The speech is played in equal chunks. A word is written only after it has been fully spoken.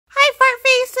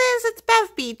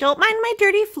feet. Don't mind my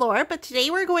dirty floor, but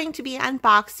today we're going to be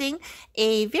unboxing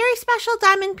a very special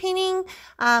diamond painting.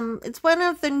 It's one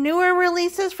of the newer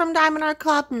releases from Diamond Art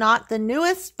Club. Not the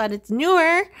newest, but it's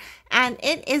newer. And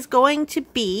it is going to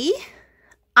be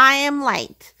I Am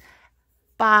Light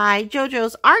by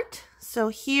JoJo's Art. So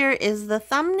here is the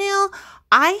thumbnail.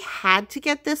 I had to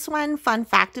get this one. Fun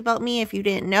fact about me, if you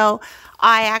didn't know,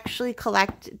 I actually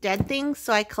collect dead things.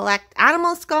 So I collect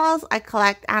animal skulls, I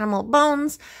collect animal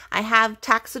bones, I have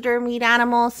taxidermied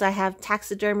animals. So I have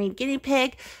taxidermied guinea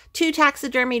pig, 2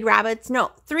 taxidermied rabbits,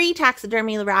 no, 3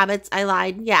 taxidermied rabbits. I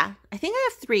lied. Yeah, I think I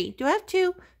have 3. Do I have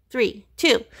 2? 3,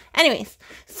 2. Anyways,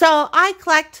 so I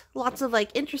collect lots of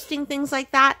like interesting things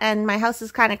like that, and my house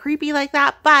is kind of creepy like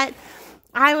that, but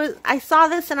I saw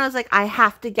this and I was like, I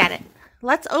have to get it.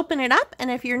 Let's open it up,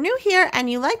 and if you're new here and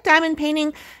you like diamond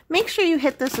painting, make sure you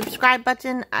hit the subscribe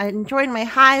button and join my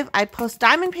hive. I post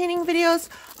diamond painting videos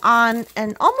on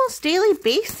an almost daily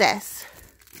basis.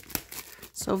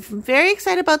 So I'm very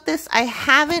excited about this. I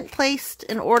haven't placed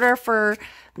an order for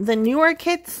the newer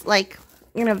kits like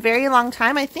in a very long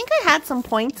time. I think I had some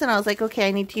points and I was like, okay,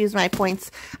 I need to use my points.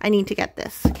 I need to get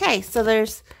this. Okay, so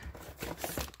there's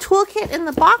Toolkit in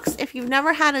the box. If you've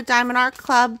never had a Diamond Art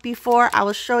Club before, I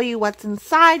will show you what's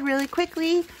inside really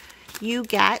quickly. You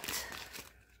get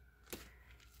a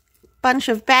bunch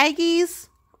of baggies,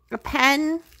 a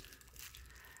pen,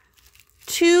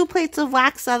 2 plates of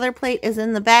wax. The other plate is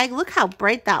in the bag. Look how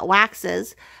bright that wax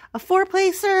is. A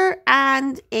 4-placer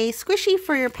and a squishy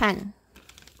for your pen.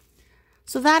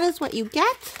 So that is what you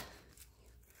get.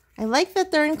 I like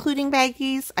that they're including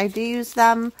baggies. I do use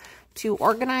them to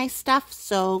organize stuff,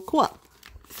 so cool.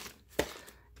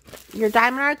 Your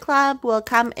Diamond Art Club will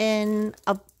come in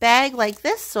a bag like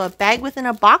this, so a bag within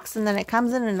a box, and then it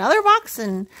comes in another box,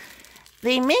 and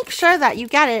they make sure that you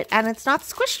get it and it's not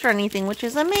squished or anything, which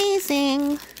is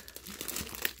amazing.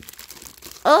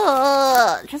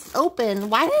 Oh, just open.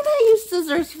 Why didn't I use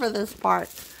scissors for this part?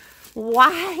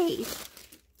 Why?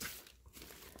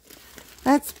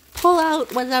 Let's pull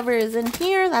out whatever is in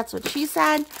here. That's what she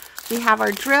said. We have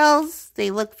our drills.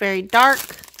 They look very dark.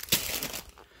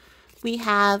 We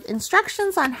have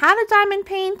instructions on how to diamond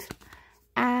paint.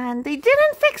 And they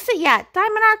didn't fix it yet.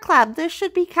 Diamond Art Club. This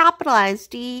should be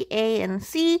capitalized. D, A, and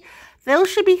C. Those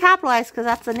should be capitalized because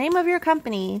that's the name of your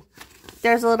company.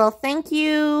 There's a little thank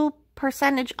you,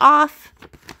 percentage off.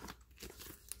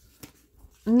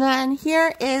 And then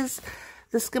here is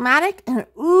the schematic. And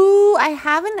ooh, I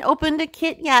haven't opened a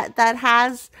kit yet that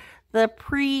has the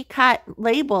pre-cut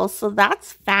labels, so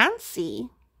that's fancy.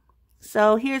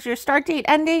 So here's your start date,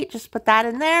 end date. Just put that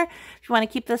in there. If you want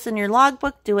to keep this in your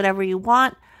logbook, do whatever you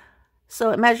want. So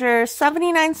it measures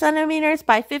 79 centimeters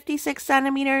by 56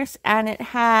 centimeters, and it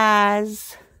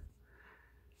has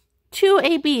 2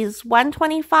 ABs,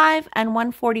 125 and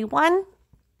 141.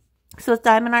 So it's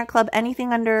Diamond Art Club.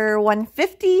 Anything under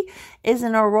 150 is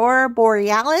an Aurora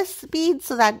Borealis bead.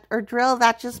 So that, or drill,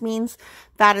 that just means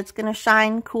that it's going to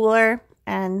shine cooler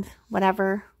and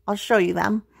whatever. I'll show you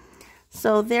them.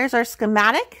 So there's our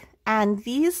schematic. And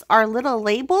these are little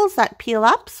labels that peel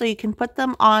up so you can put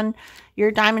them on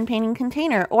your diamond painting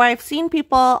container. Or I've seen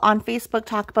people on Facebook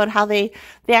talk about how they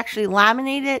actually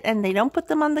laminate it and they don't put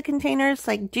them on the containers.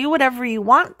 Like, do whatever you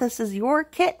want. This is your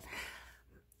kit.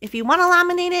 If you want to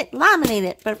laminate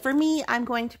it. But for me, I'm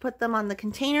going to put them on the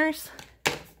containers.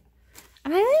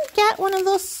 And I didn't get one of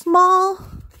those small...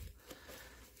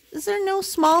 Is there no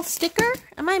small sticker?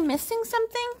 Am I missing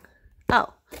something?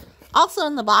 Oh. Also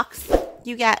in the box,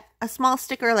 you get a small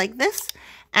sticker like this.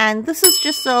 And this is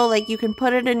just so like you can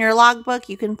put it in your logbook.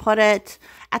 You can put it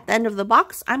at the end of the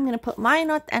box. I'm going to put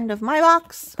mine at the end of my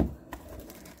box.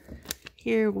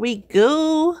 Here we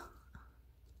go.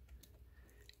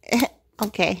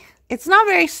 Okay, it's not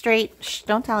very straight. Shh,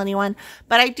 don't tell anyone.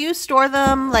 But I do store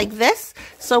them like this.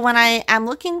 So when I am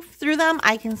looking through them,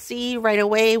 I can see right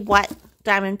away what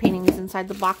diamond painting is inside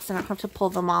the box and I don't have to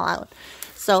pull them all out.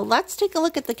 So let's take a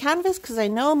look at the canvas because I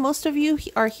know most of you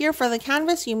are here for the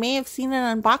canvas. You may have seen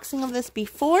an unboxing of this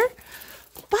before,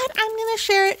 but I'm going to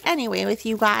share it anyway with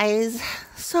you guys.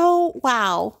 So,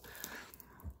 wow.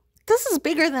 This is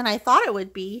bigger than I thought it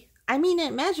would be. I mean,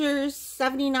 it measures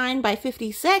 79 by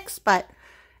 56, but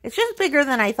it's just bigger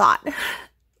than I thought.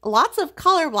 Lots of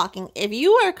color blocking. If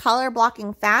you are a color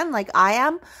blocking fan like I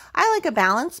am, I like a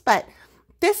balance, but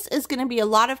this is going to be a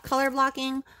lot of color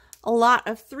blocking, a lot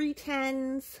of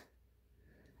 310s,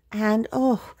 and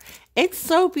oh, it's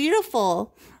so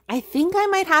beautiful. I think I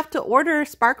might have to order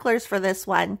sparklers for this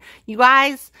one. You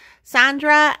guys,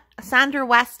 Sandra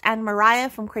West and Mariah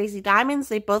from Crazy Diamonds,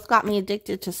 they both got me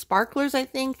addicted to sparklers, I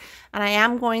think. And I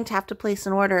am going to have to place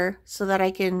an order so that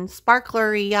I can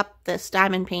sparklery up this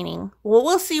diamond painting. Well,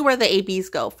 we'll see where the ABs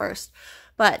go first.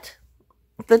 But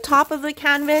the top of the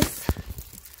canvas,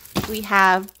 we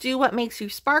have Do What Makes You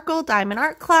Sparkle, Diamond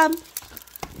Art Club.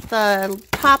 The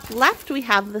top left, we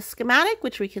have the schematic,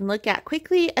 which we can look at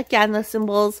quickly. Again, the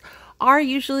symbols are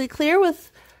usually clear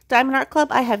with Diamond Art Club.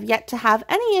 I have yet to have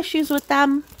any issues with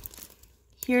them.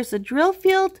 Here's the drill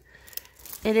field.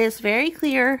 It is very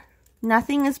clear.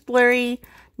 Nothing is blurry.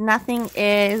 Nothing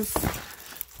is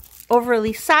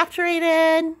overly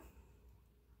saturated.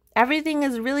 Everything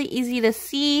is really easy to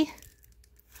see.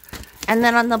 And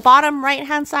then on the bottom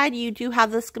right-hand side, you do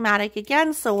have the schematic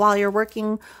again. So while you're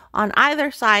working on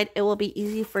either side, it will be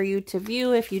easy for you to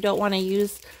view if you don't want to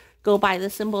go by the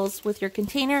symbols with your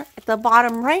container. At the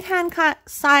bottom right-hand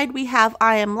side, we have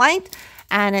I Am Light,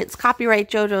 and it's copyright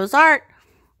JoJo's art.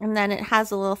 And then it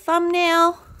has a little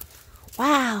thumbnail.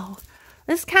 Wow,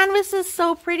 this canvas is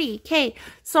so pretty. Okay,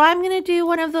 so I'm going to do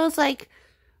one of those like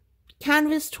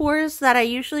canvas tours that I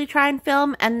usually try and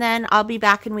film, and then I'll be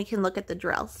back and we can look at the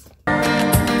drills.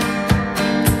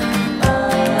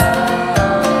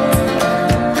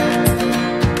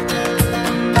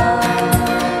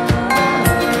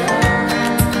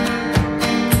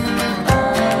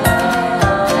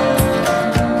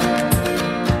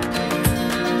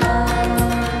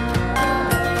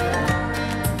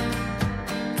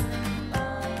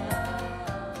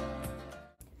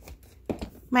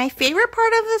 My favorite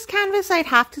part of this canvas, I'd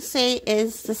have to say,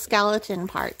 is the skeleton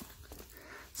part.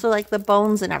 So like the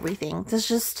bones and everything.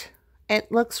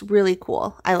 It looks really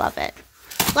cool. I love it.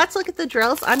 Let's look at the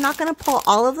drills. I'm not going to pull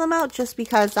all of them out just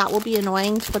because that will be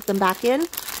annoying to put them back in.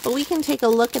 But we can take a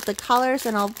look at the colors,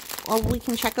 and we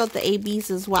can check out the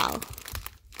ABs as well.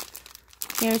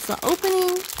 Here's the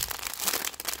opening.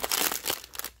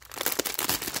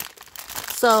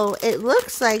 So it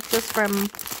looks like, just from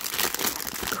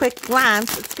quick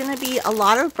glance, it's going to be a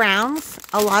lot of browns,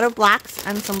 a lot of blacks,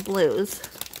 and some blues.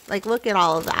 Like, look at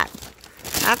all of that.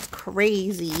 That's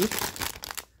crazy.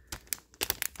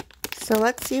 So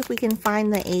let's see if we can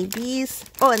find the ABs.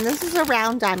 Oh, and this is a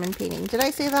round diamond painting. Did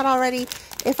I say that already?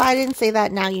 If I didn't say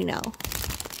that, now you know.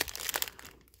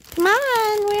 Come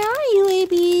on, where are you,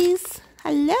 ABs?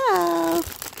 Hello.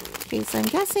 Okay, so I'm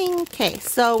guessing. Okay,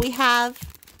 so we have,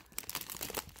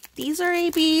 these are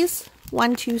ABs,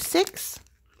 1, 2, 6.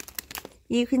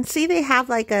 You can see they have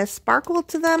like a sparkle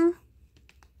to them.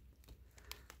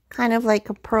 Kind of like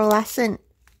a pearlescent,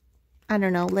 I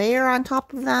don't know, layer on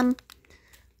top of them.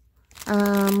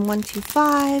 1, 2,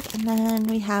 5. And then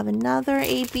we have another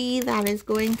AB that is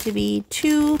going to be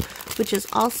 2, which is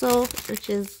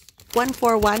 1,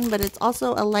 4, 1, but it's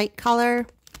also a light color.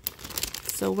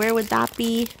 So where would that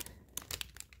be?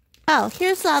 Oh,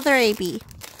 here's the other AB.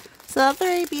 So the other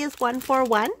AB is 1, 4,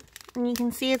 1. And you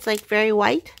can see it's like very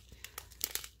white.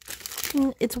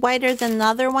 It's whiter than the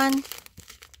other one,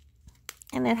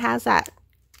 and it has that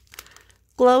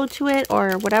glow to it,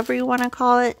 or whatever you want to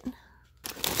call it.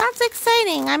 That's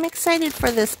exciting. I'm excited for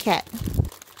this kit.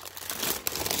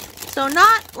 So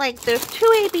not like there's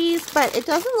 2 ABs, but it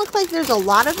doesn't look like there's a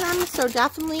lot of them, so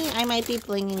definitely I might be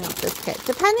blinging up this kit,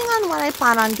 depending on what I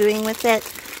plan on doing with it.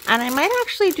 And I might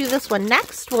actually do this one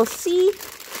next. We'll see.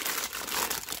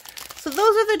 So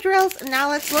those are the drills. Now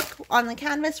let's look on the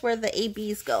canvas where the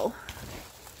ABs go.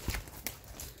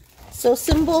 So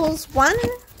symbols 1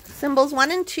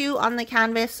 and 2 on the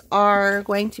canvas are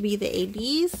going to be the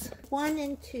ABs. 1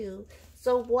 and 2.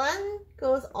 So 1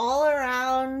 goes all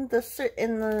around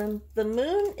in the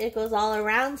moon. It goes all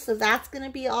around, so that's going to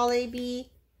be all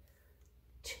AB.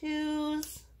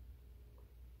 2s.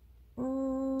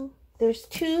 There's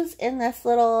 2s in this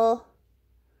little,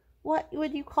 what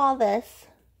would you call this?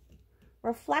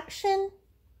 Reflection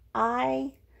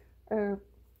eye or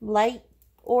light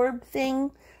orb thing.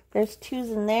 There's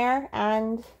 2s in there,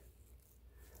 and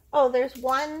oh, there's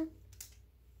 1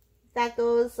 that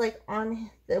goes like on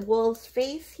the wolf's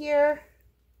face here.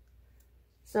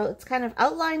 So it's kind of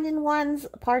outlined in 1s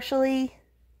partially.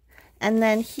 And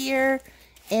then here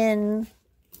in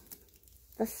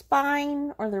the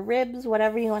spine or the ribs,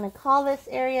 whatever you want to call this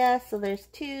area. So there's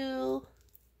 2.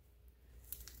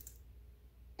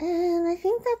 And I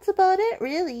think that's about it,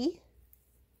 really.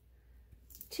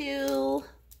 2.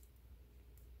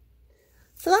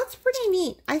 So that's pretty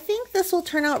neat. I think this will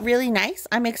turn out really nice.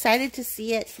 I'm excited to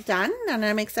see it done, and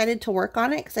I'm excited to work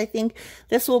on it because I think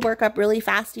this will work up really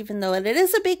fast, even though it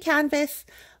is a big canvas.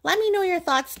 Let me know your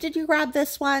thoughts. Did you grab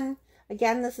this one?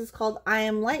 Again, this is called I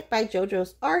Am Light by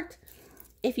JoJo's Art.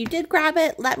 If you did grab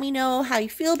it, let me know how you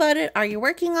feel about it. Are you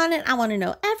working on it? I want to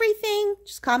know everything.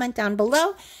 Just comment down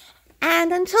below.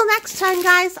 And until next time,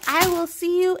 guys, I will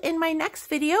see you in my next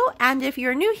video. And if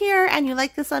you're new here and you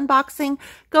like this unboxing,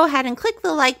 go ahead and click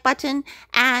the like button.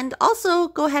 And also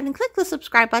go ahead and click the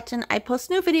subscribe button. I post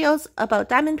new videos about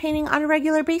diamond painting on a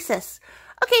regular basis.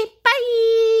 Okay,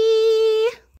 bye!